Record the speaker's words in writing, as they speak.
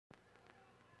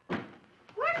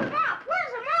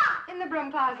broom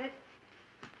closet.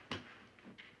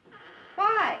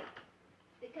 Why?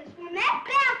 Because when that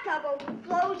bathtub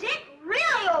overflows, it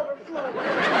really overflows.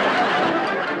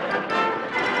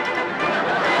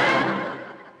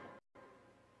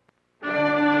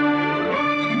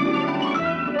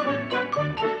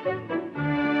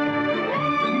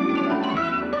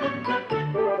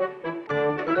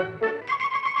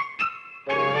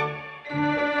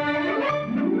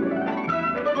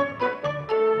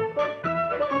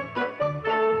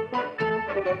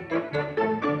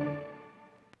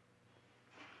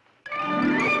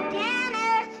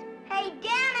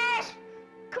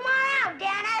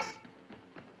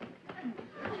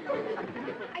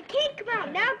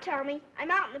 I'm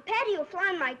out in the patio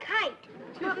flying my kite.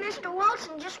 But Mr.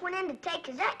 Wilson just went in to take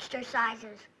his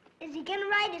exercises. Is he gonna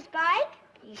ride his bike?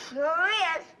 He sure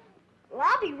is. Well,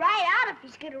 I'll be right out if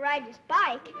he's gonna ride his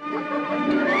bike.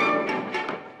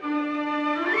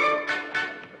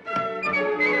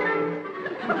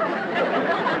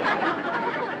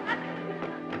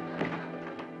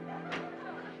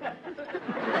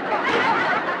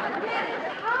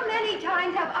 How many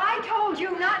times have I told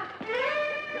you not...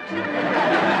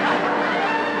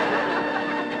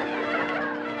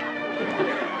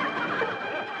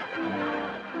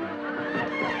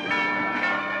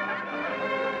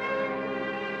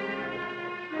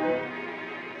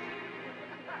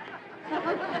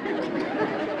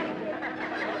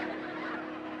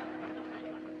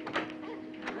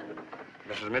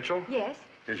 Mrs. Mitchell? Yes?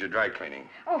 Here's your dry cleaning.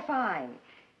 Oh, fine.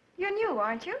 You're new,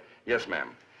 aren't you? Yes,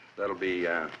 ma'am. That'll be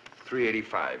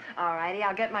 $3.85. All righty,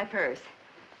 I'll get my purse.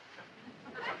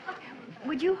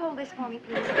 Would you hold this for me,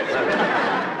 please?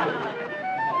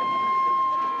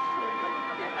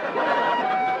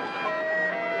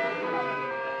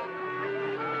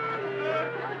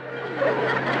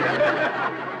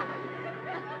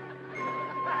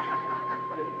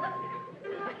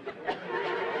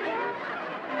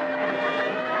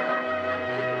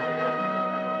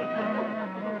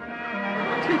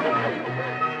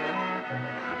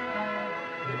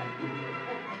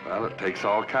 Well, it takes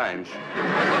all kinds.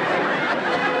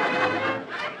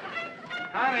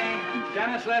 Honey,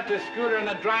 Dennis left his scooter in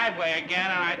the driveway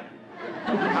again, and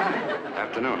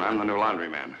Afternoon. I'm the new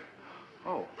laundryman.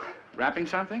 Oh, wrapping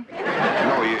something?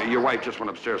 No, your wife just went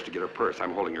upstairs to get her purse.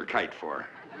 I'm holding her kite for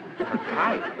her. Her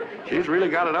kite? She's really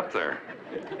got it up there.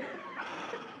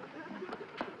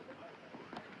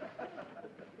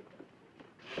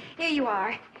 Here you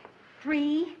are.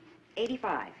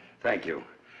 $3.85. Thank you.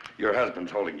 Your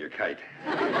husband's holding your kite.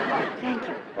 Thank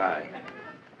you. Bye.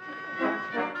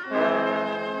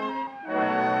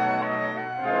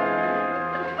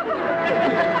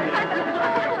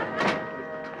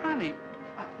 Honey,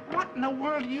 what in the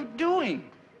world are you doing?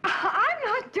 I'm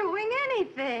not doing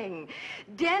anything.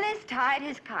 Dennis tied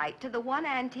his kite to the one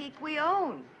antique we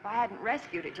own. If I hadn't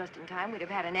rescued it just in time, we'd have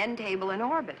had an end table in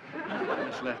orbit.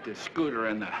 Dennis left his scooter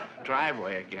in the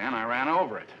driveway again. I ran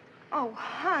over it. Oh,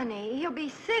 honey, he'll be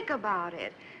sick about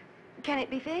it. Can it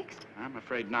be fixed? I'm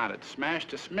afraid not. It's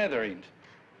smashed to smithereens.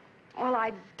 Well,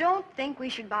 I don't think we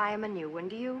should buy him a new one,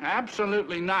 do you?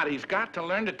 Absolutely not. He's got to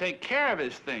learn to take care of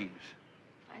his things.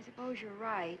 I suppose you're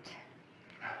right.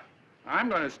 I'm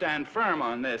going to stand firm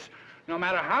on this. No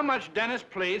matter how much Dennis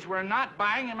pleads, we're not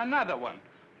buying him another one.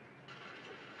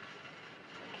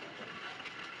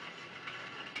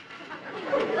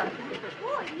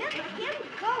 Boy, look at him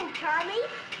go, Tommy.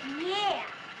 Yeah.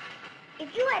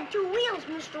 If you had two wheels,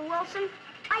 Mr. Wilson,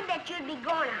 I bet you'd be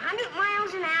going 100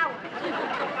 miles an hour.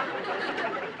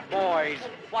 Boys,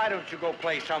 why don't you go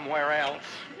play somewhere else?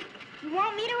 You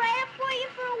want me to ride up for you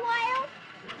for a while?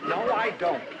 No, I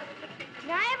don't. Can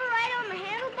I ever ride on the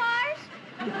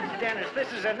handlebars? Dennis,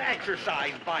 this is an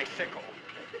exercise bicycle.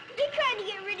 You're trying to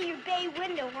get rid of your bay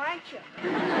window, aren't you?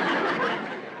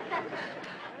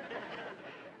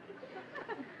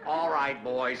 All right,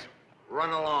 boys. Run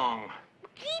along.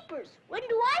 Jeepers, when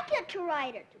do I get to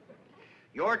ride it?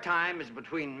 Your time is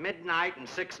between midnight and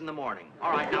 6 in the morning.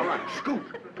 All right, now run. Scoot.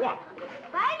 One.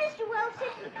 Bye, Mr.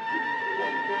 Wilson.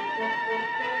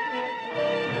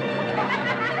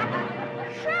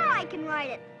 Sure, I can ride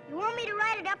it. You want me to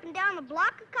ride it up and down the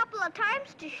block a couple of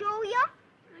times to show you?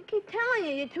 I keep telling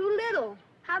you, you're too little.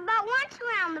 How about once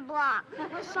around the block?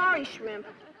 Sorry, Shrimp.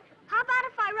 How about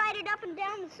if I ride it up and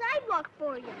down the sidewalk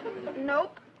for you?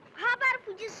 Nope. How about if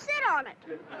we just sit on it?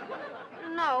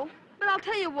 No, but I'll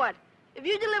tell you what. If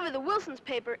you deliver the Wilson's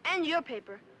paper and your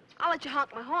paper, I'll let you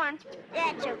honk my horn.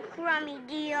 That's a crummy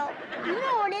deal.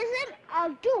 No, it isn't.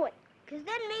 I'll do it. Because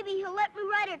then maybe he'll let me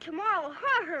ride it tomorrow,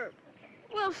 huh, Herb?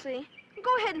 We'll see.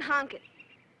 Go ahead and honk it.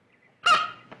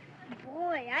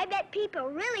 Boy, I bet people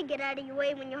really get out of your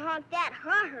way when you honk that,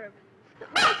 huh, Herb?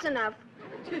 That's enough.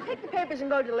 Take the papers and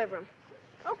go deliver them.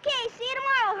 Okay, see you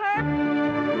tomorrow, Herb.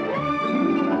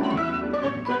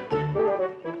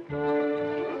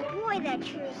 Boy, that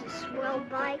sure is a swell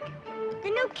bike. The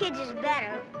new kid's is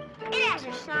better. It has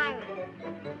a siren.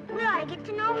 We ought to get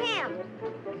to know him.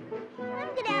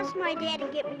 I'm gonna ask my dad to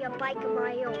get me a bike of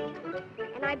my own.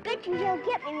 And I bet you he'll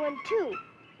get me one, too.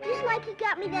 Just like he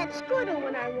got me that scooter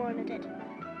when I wanted it.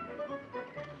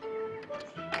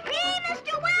 Hey,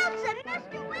 Mr. Wilson!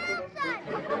 Mr. Wilson!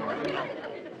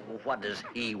 What does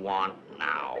he want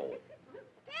now?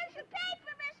 Here's your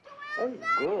paper, Mr. Wilson!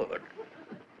 Oh, good.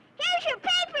 Here's your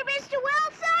paper, Mr.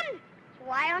 Wilson!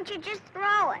 Why don't you just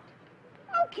throw it?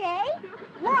 Okay.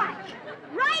 Watch.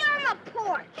 Right on the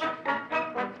porch.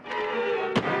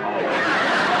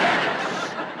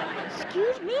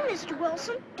 Excuse me, Mr.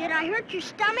 Wilson. Did I hurt your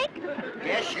stomach?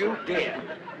 Yes, you did.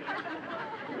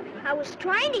 I was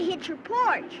trying to hit your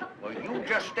porch. Well, you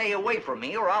just stay away from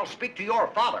me or I'll speak to your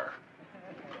father.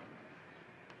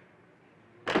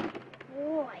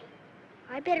 Boy,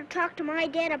 I better talk to my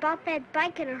dad about that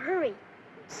bike in a hurry.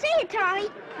 See you, Tommy.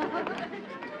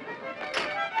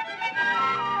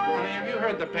 Honey, have you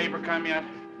heard the paper come yet?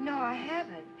 No, I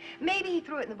haven't. Maybe he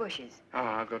threw it in the bushes. Oh,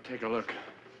 I'll go take a look.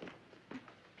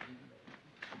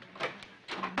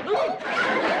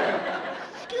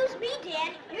 Excuse me,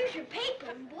 Dad. Here's your paper.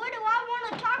 And boy, do I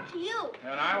want to talk to you.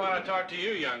 And I want to talk to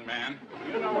you, young man.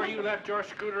 You know where you left your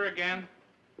scooter again?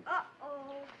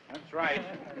 Uh-oh. That's right,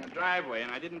 in the driveway,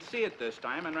 and I didn't see it this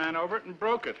time and ran over it and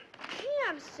broke it. Gee,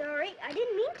 I'm sorry. I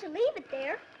didn't mean to leave it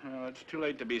there. Well, it's too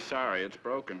late to be sorry. It's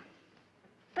broken.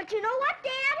 But you know what,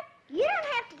 Dad? You don't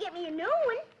have to get me a new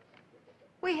one.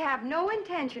 We have no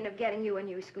intention of getting you a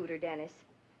new scooter, Dennis.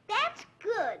 That's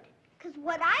good. Because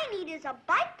what I need is a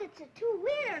bike that's a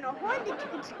two-wheeler and a horn that you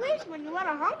can squeeze when you want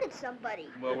to honk at somebody.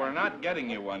 Well, we're not getting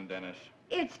you one, Dennis.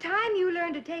 It's time you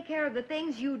learn to take care of the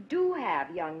things you do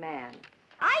have, young man.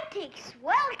 I take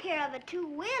swell care of a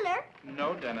two-wheeler.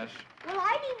 No, Dennis. Well,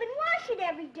 I'd even wash it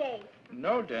every day.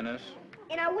 No, Dennis.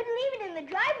 And I wouldn't leave it in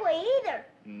the driveway either.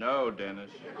 No,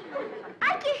 Dennis.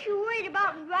 I guess you're worried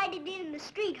about riding it in the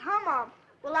street, huh, Mom?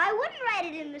 Well, I wouldn't ride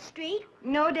it in the street.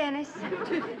 No, Dennis.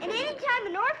 And any time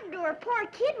an orphan or a poor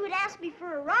kid would ask me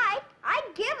for a ride,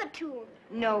 I'd give it to him.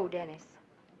 No, Dennis.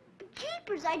 But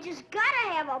jeepers, I just gotta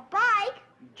have a bike.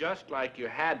 Just like you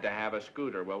had to have a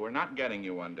scooter. Well, we're not getting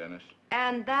you one, Dennis.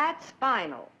 And that's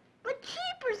final. But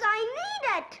jeepers, I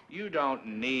need it. You don't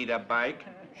need a bike.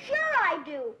 Sure I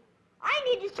do. I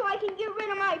need it so I can get rid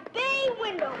of my bay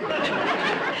window.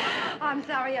 I'm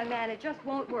sorry, young man. It just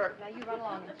won't work. Now you run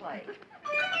along and play.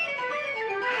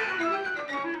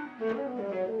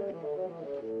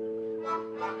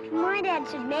 My dad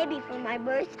said maybe for my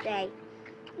birthday.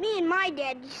 Me and my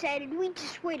dad decided we'd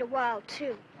just wait a while,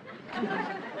 too.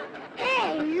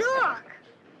 Hey, look!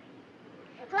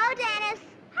 Hello, Dennis.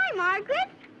 Hi, Margaret.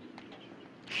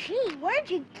 Gee, where'd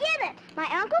you get it? My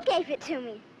uncle gave it to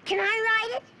me. Can I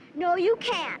ride it? No, you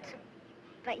can't.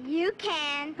 But you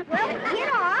can. Well,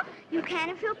 get off. You can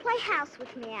if you'll play house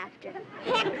with me after.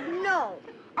 Heck no.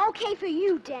 Okay for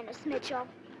you, Dennis Mitchell.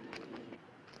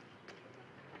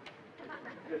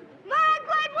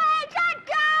 Margaret waits a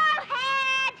doll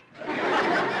head!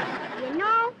 You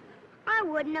know, I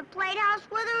wouldn't have played house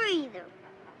with her either.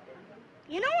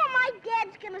 You know what my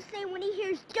dad's gonna say when he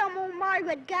hears dumb old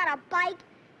Margaret got a bike?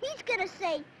 He's gonna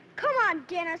say, come on,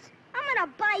 Dennis, I'm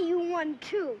gonna buy you one,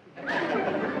 too.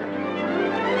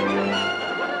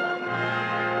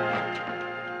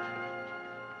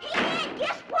 Hey, Dad,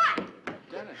 guess what?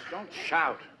 Dennis, don't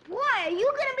shout. Boy, are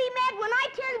you gonna be mad when I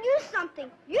tell you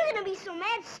something? You're gonna be so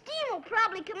mad, steam will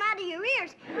probably come out of your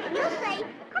ears. And you'll say,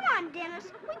 come on,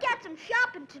 Dennis, we got some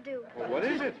shopping to do. Well, what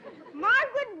is it?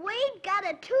 Margaret Wade got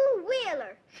a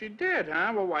two-wheeler. She did,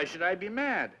 huh? Well, why should I be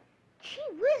mad? Gee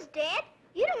whiz, Dad.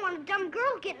 You don't want a dumb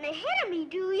girl getting ahead of me,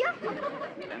 do you?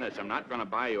 Dennis, I'm not going to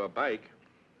buy you a bike.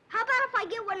 How about if I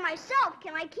get one myself?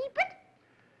 Can I keep it?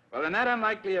 Well, in that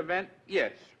unlikely event,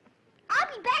 yes. I'll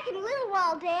be back in a little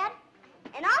while, Dad.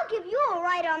 And I'll give you a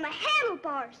ride on the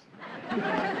handlebars.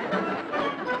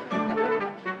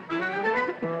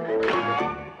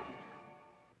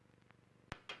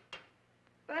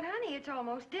 But, honey, it's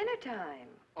almost dinner time.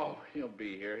 Oh, he'll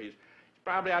be here. He's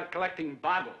probably out collecting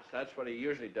bottles. That's what he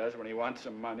usually does when he wants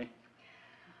some money.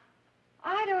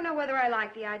 I don't know whether I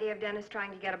like the idea of Dennis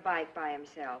trying to get a bike by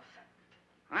himself.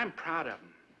 I'm proud of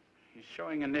him. He's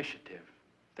showing initiative,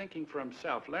 thinking for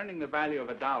himself, learning the value of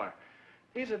a dollar.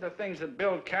 These are the things that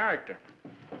build character.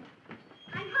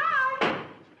 I'm home.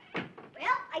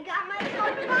 Well, I got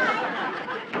myself a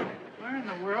bike. Where in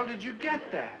the world did you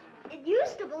get that? It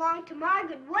used to belong to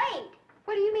Margaret Wade.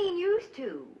 What do you mean used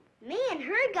to? Me and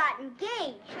her got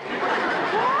engaged.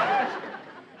 What?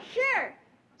 Sure.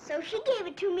 So she gave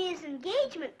it to me as an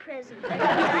engagement present. And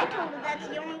I told her that's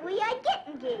the only way I get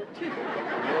engaged.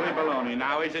 Holy baloney,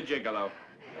 now he's a gigolo.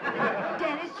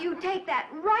 Dennis, you take that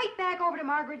right back over to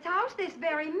Margaret's house this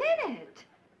very minute.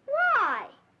 Why?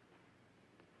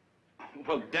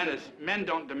 Well, Dennis, men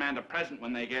don't demand a present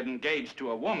when they get engaged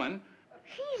to a woman.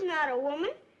 She's not a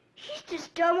woman. She's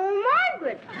just dumb old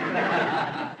Margaret.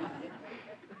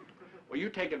 Well, you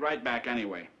take it right back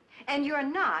anyway. And you're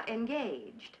not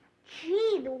engaged.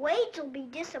 Gee, the Wades will be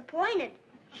disappointed.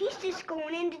 He's just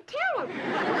going in to tell them.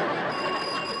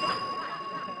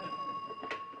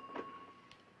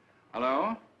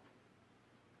 Hello?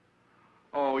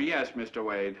 Oh, yes, Mr.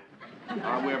 Wade.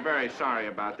 We're very sorry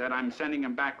about that. I'm sending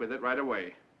him back with it right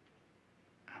away.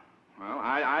 Well,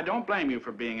 I don't blame you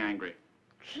for being angry.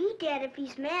 Gee, Dad, if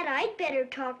he's mad, I'd better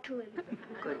talk to him.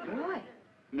 Good boy.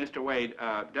 Mr. Wade,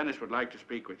 Dennis would like to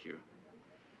speak with you.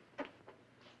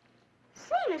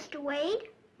 Say, Mr. Wade,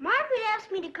 Margaret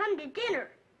asked me to come to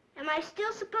dinner. Am I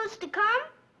still supposed to come?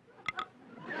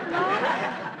 Hello?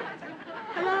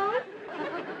 Hello?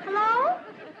 Hello?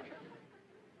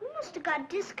 We must have got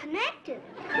disconnected.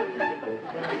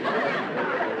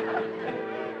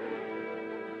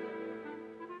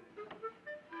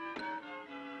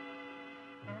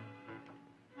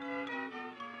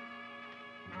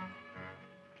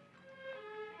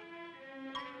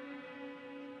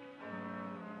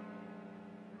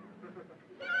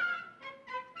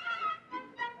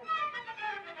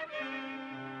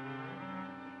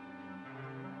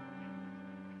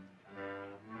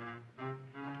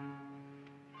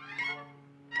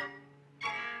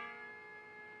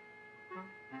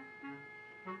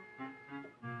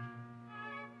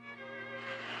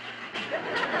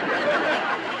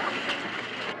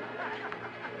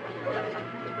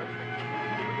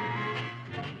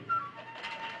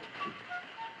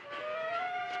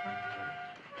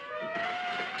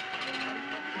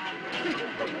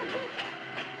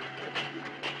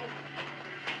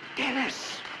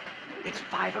 Dennis, it's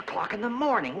 5 o'clock in the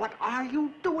morning. What are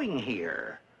you doing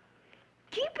here?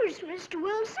 Jeepers, Mr.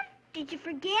 Wilson, did you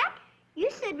forget? You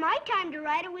said my time to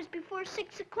ride it was before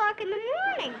 6 o'clock in the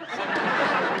morning.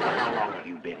 How long have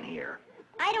you been here?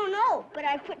 I don't know, but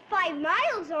I put 5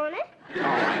 miles on it. All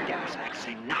right, Dennis, that's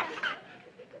enough.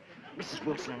 Mrs.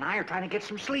 Wilson and I are trying to get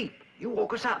some sleep. You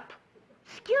woke us up.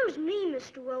 Excuse me,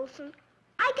 Mr. Wilson.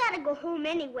 I gotta go home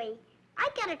anyway. I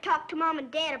gotta talk to Mom and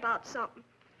Dad about something.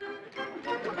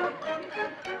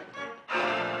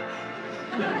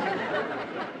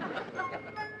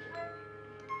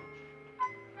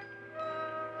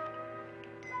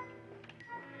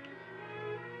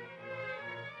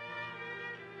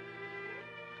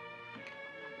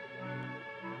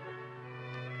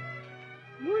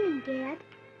 Morning, Dad.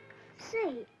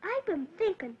 Say, I've been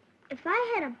thinking, if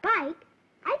I had a bike,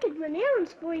 I could run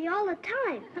errands for you all the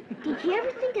time. Did you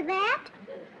ever think of that?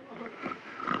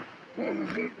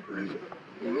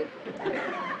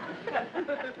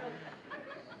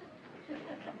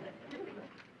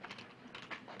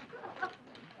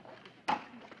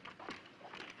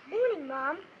 Morning,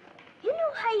 Mom. You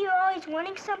know how you're always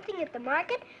wanting something at the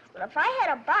market? Well, if I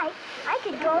had a bike, I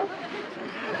could go...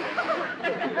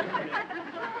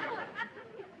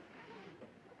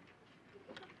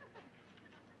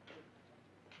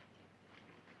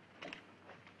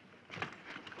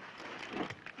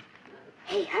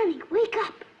 Hey, honey, wake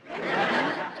up.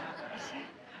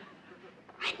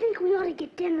 I think we ought to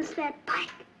get Dennis that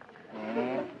bike.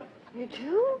 You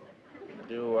do?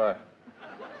 Do what?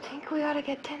 I think we ought to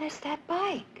get Dennis that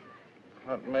bike.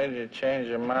 What made you change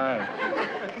your mind?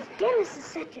 Dennis is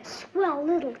such a swell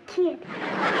little kid.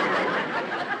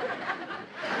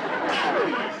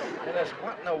 Dennis,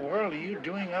 what in the world are you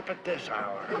doing up at this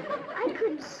hour? I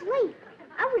couldn't sleep.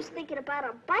 I was thinking about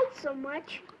a bike so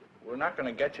much. We're not going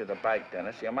to get you the bike,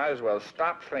 Dennis. You might as well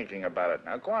stop thinking about it.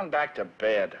 Now, go on back to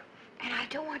bed. And I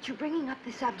don't want you bringing up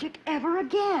the subject ever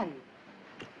again.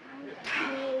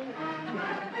 Okay.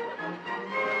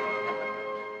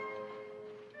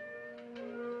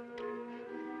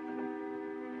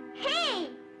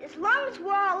 Hey, as long as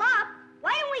we're all up,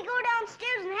 why don't we go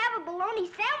downstairs and have a bologna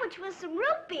sandwich with some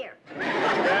root beer?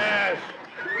 Yes!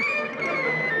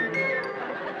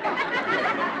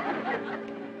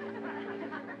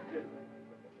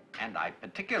 And I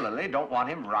particularly don't want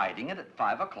him riding it at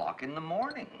 5 o'clock in the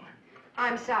morning.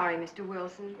 I'm sorry, Mr.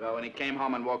 Wilson. Well, when he came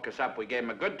home and woke us up, we gave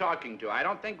him a good talking to. I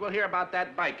don't think we'll hear about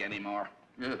that bike anymore.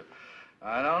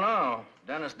 I don't know.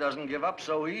 Dennis doesn't give up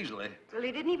so easily. Well,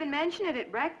 he didn't even mention it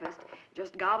at breakfast.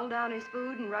 Just gobbled down his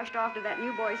food and rushed off to that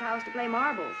new boy's house to play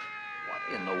marbles. What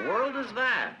in the world is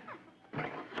that?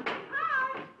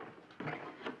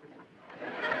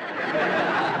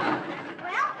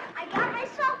 Well, I got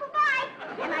myself a bike,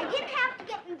 and I didn't have to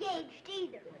get engaged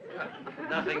either.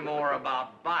 Nothing more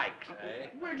about bikes, eh?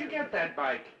 Where'd you get that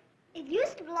bike? It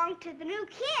used to belong to the new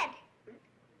kid,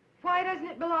 Why doesn't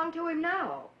it belong to him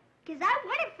now? because I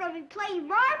won it from him playing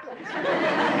marbles.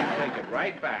 Take it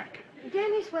right back.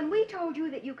 Dennis, when we told you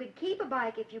that you could keep a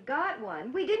bike if you got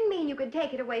one, we didn't mean you could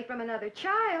take it away from another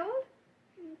child.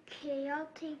 Okay, I'll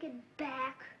take it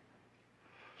back.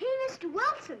 Hey, Mr.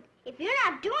 Wilson, if you're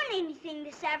not doing anything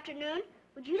this afternoon,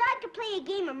 would you like to play a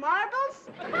game of marbles?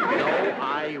 No,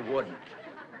 I wouldn't.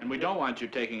 And we don't want you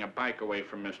taking a bike away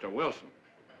from Mr. Wilson.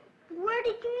 Where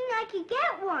did you mean I could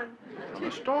get one? From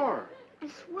the store. A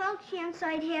swell chance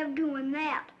I'd have doing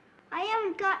that. I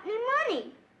haven't got any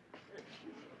money.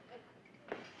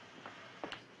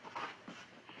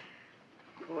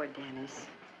 Poor Dennis.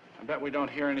 I bet we don't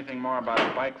hear anything more about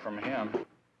a bike from him.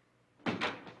 I'm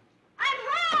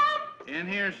home! In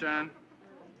here, son.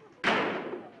 Well,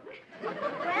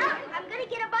 I'm gonna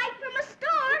get a bike from a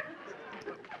store.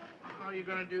 How are you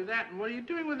going to do that? And what are you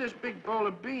doing with this big bowl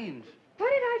of beans? What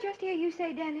did I just hear you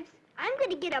say, Dennis? I'm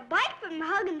gonna get a bike from the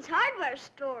Huggins hardware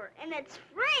store, and it's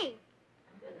free.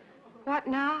 What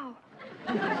now?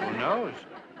 Who knows?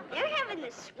 They're having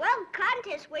this swell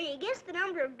contest where you guess the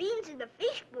number of beans in the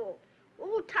fishbowl.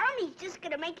 Old Tommy's just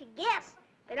gonna make a guess,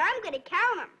 but I'm gonna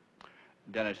count them.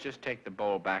 Dennis, just take the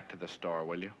bowl back to the store,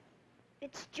 will you?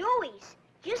 It's Joey's.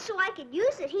 Just so I could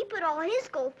use it, he put all his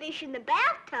goldfish in the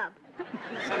bathtub.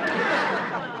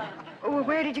 Well,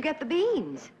 where did you get the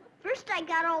beans? First I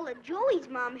got all that Joey's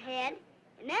mom had,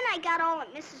 and then I got all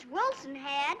that Mrs. Wilson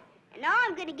had, and now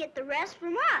I'm gonna get the rest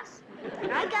from us.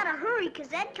 And I gotta hurry, 'cause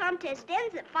that contest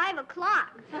ends at 5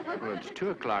 o'clock. Well, it's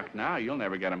 2 o'clock now. You'll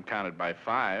never get them counted by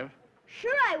 5.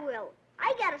 Sure I will.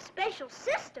 I got a special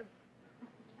system.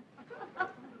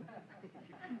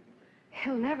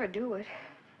 He'll never do it.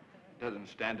 Doesn't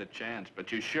stand a chance,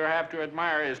 but you sure have to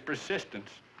admire his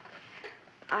persistence.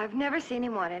 I've never seen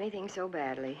him want anything so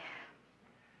badly.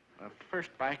 A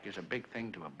first bike is a big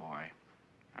thing to a boy.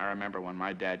 I remember when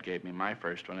my dad gave me my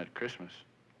first one at Christmas.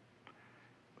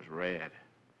 It was red.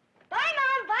 Bye,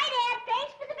 Mom. Bye, Dad.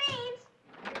 Thanks for the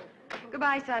beans.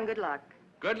 Goodbye, son. Good luck.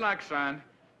 Good luck, son.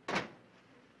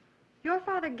 Your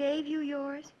father gave you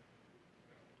yours?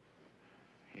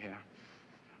 Yeah.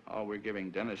 All we're giving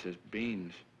Dennis is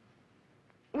beans.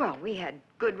 Well, we had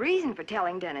good reason for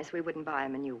telling Dennis we wouldn't buy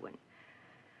him a new one.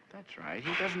 That's right.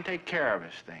 He doesn't take care of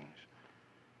his things.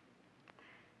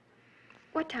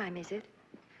 What time is it?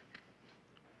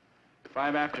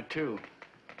 5 after 2.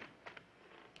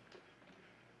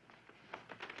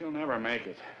 He'll never make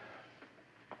it.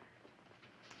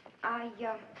 I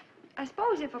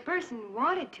suppose if a person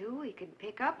wanted to, he could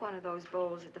pick up one of those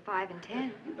bowls at the 5 and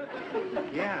 10.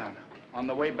 Yeah. On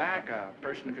the way back, a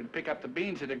person could pick up the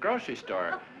beans at a grocery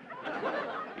store.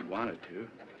 If he wanted to.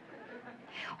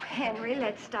 Oh, Henry,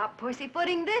 let's stop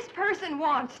pussyfooting. This person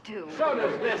wants to. So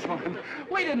does this one.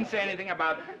 We didn't say anything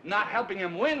about not helping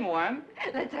him win one.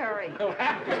 Let's hurry. We'll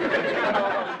have to count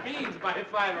all those beans by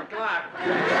 5 o'clock.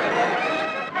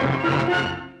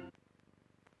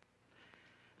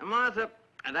 Martha,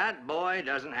 that boy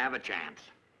doesn't have a chance.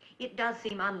 It does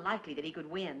seem unlikely that he could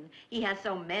win. He has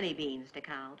so many beans to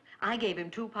count. I gave him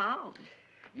 2 pounds.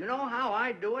 You know how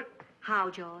I do it? How,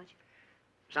 George?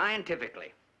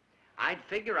 Scientifically. I'd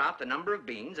figure out the number of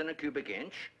beans in a cubic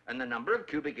inch and the number of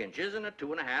cubic inches in a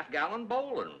 2.5-gallon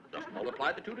bowl and just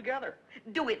multiply the two together.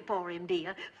 Do it for him,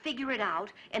 dear. Figure it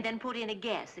out and then put in a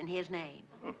guess in his name.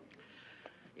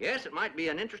 Yes, it might be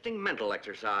an interesting mental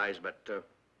exercise, but,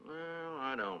 well,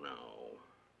 I don't know.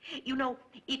 You know,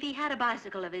 if he had a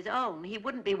bicycle of his own, he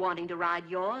wouldn't be wanting to ride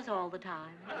yours all the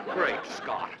time. Great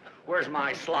Scott. Where's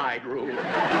my slide rule?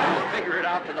 I'll figure it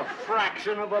out to the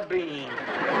fraction of a bean.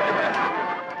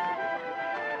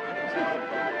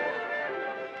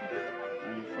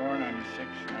 94, 96,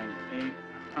 98,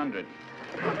 100.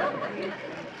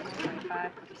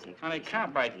 25, 46. Honey,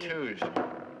 count by 2s.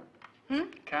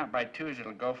 Count by 2s,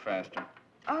 it'll go faster.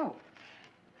 Oh.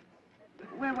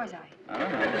 Where was I? I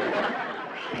don't know.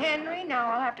 Henry,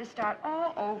 now I'll have to start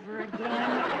all over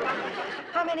again.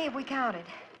 How many have we counted?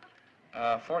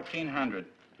 1,400.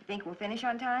 You think we'll finish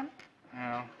on time?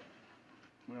 Well,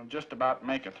 we'll just about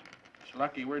make it. It's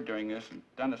lucky we're doing this, and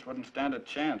Dennis wouldn't stand a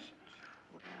chance.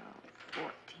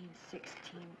 12, 14,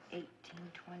 16, 18,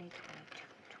 20, 22,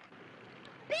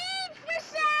 20. Beans for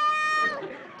sale!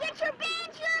 Get your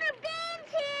beans, little beans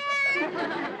here!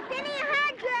 Penny a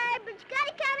hard drive, but you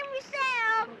gotta count them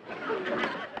yourself.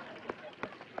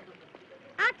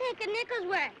 I'll take a nickel's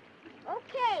worth.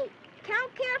 Okay,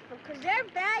 count careful, because they're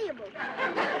valuable.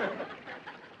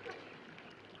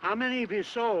 How many have you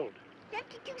sold?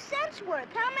 52 cents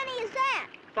worth. How many is that?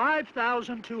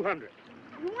 5,200.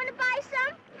 You want to buy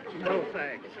some? No,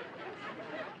 thanks.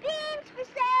 Beans for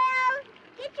sale.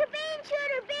 Get your bean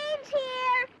shooter beans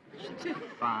here.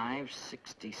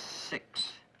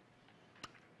 566.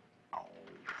 Oh,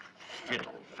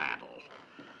 fiddle faddle.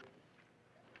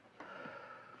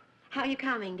 How are you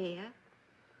coming, dear?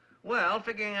 Well,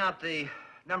 figuring out the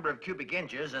number of cubic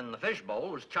inches in the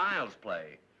fishbowl was child's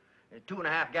play.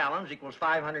 2.5 gallons equals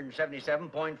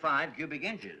 577.5 cubic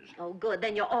inches. Oh, good.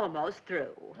 Then you're almost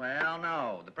through. Well,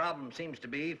 no. The problem seems to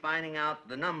be finding out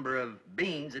the number of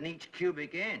beans in each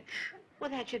cubic inch. Well,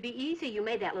 that should be easy. You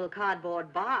made that little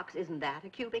cardboard box. Isn't that a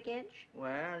cubic inch?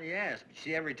 Well, yes. But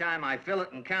see, every time I fill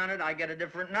it and count it, I get a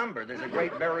different number. There's a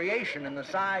great variation in the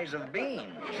size of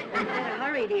beans. You better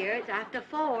hurry, dear. It's after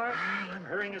 4. I'm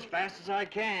hurrying as fast as I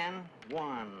can.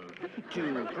 1,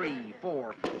 2, 3,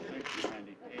 4.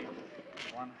 698,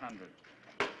 100.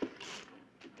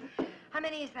 How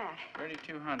many is that?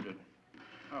 3,200.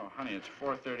 Oh, honey, it's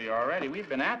 4:30 already. We've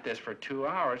been at this for 2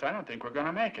 hours. I don't think we're going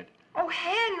to make it. Oh,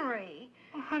 Henry.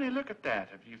 Oh, honey, look at that.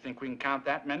 Do you think we can count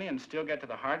that many and still get to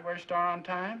the hardware store on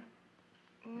time?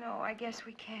 No, I guess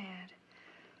we can't.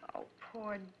 Oh,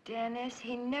 poor Dennis.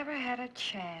 He never had a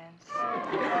chance.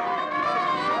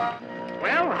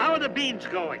 Well, how are the beans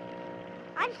going?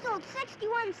 I've sold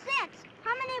 61 cents.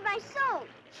 How many have I sold?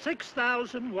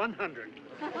 6,100.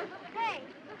 Hey,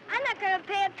 I'm not going to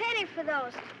pay a penny for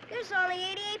those. There's only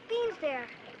 88 beans there.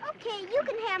 Okay, you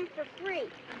can have them for free.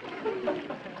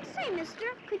 Say,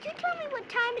 mister, could you tell me what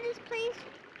time it is, please?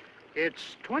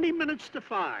 It's 20 minutes to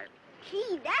 5.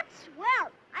 Gee, that's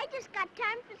swell. I just got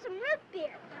time for some root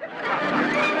beer.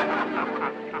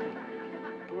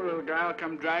 Poor little guy will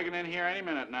come dragging in here any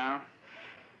minute now.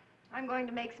 I'm going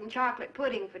to make some chocolate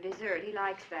pudding for dessert. He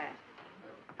likes that.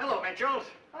 Hello, Mitchells.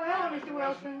 Oh, hello, Mr.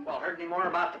 Wilson. Well, heard any more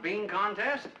about the bean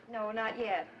contest? No, not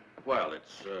yet. Well,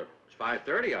 it's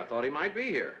 5:30. I thought he might be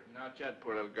here. Not yet,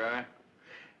 poor little guy.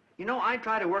 You know, I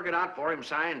tried to work it out for him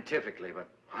scientifically, but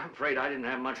I'm afraid I didn't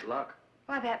have much luck.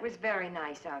 Why, that was very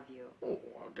nice of you. Oh,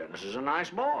 well, Dennis is a nice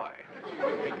boy.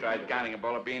 We tried counting a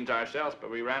bowl of beans ourselves,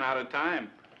 but we ran out of time.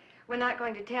 We're not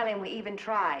going to tell him we even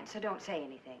tried, so don't say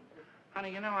anything.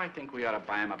 Honey, you know, I think we ought to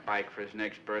buy him a bike for his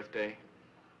next birthday.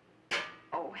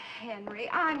 Oh, Henry,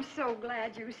 I'm so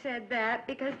glad you said that,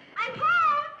 because... I'm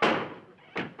home!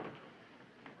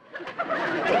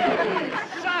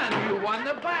 Son, you won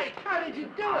the bike. How did you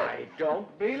do it? I don't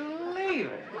believe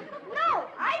it. No,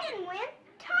 I didn't win.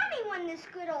 Tommy won this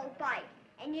good old bike.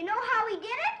 And you know how he did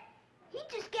it? He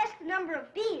just guessed the number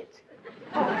of beans.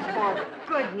 Oh,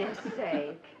 for goodness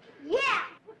sake. Yeah.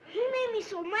 He made me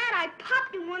so mad I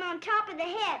popped him one on top of the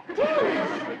head.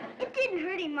 Dennis! It didn't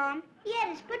hurt him, Mom. He had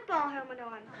his football helmet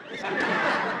on.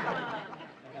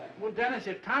 Well, Dennis,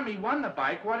 if Tommy won the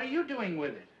bike, what are you doing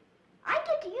with it? I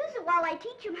get to use it while I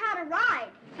teach him how to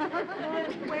ride.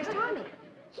 Where's Tommy?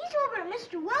 He's over at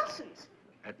Mr. Wilson's.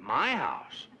 At my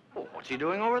house? Oh, what's he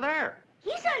doing over there?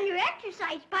 He's on your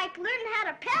exercise bike learning how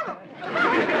to pedal.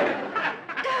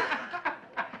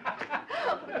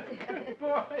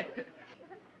 Boy.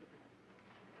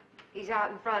 He's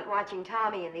out in front watching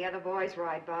Tommy and the other boys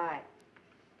ride by.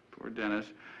 Poor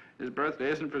Dennis. His birthday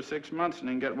isn't for 6 months and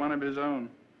he can get one of his own.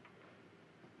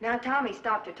 Now Tommy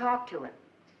stopped to talk to him.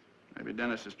 Maybe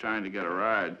Dennis is trying to get a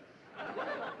ride.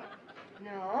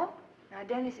 No. Now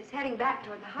Dennis is heading back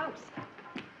toward the house.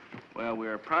 Well,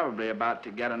 we're probably about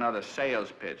to get another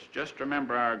sales pitch. Just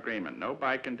remember our agreement. No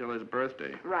bike until his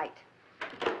birthday. Right.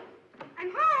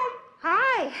 I'm home.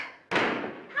 Hi.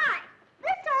 Hi.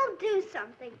 Let's all do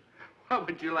something. What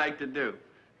would you like to do?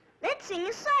 Let's sing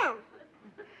a song.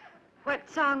 What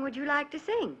song would you like to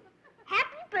sing?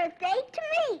 Happy birthday to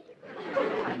me.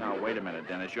 Now, wait a minute,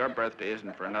 Dennis. Your birthday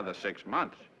isn't for another 6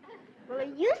 months. Well,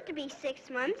 it used to be 6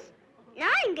 months. Now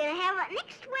I'm going to have it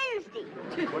next Wednesday.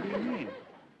 What do you mean?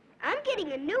 I'm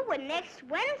getting a new one next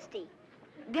Wednesday.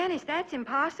 Dennis, that's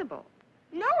impossible.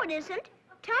 No, it isn't.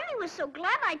 Tommy was so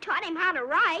glad I taught him how to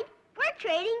ride. We're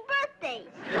trading birthdays.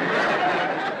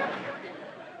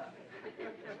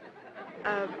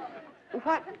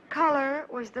 What color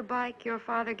was the bike your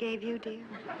father gave you, dear?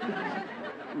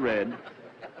 Red.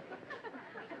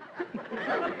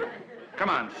 Come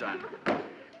on, son.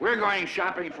 We're going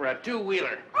shopping for a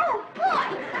two-wheeler. Oh,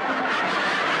 boy!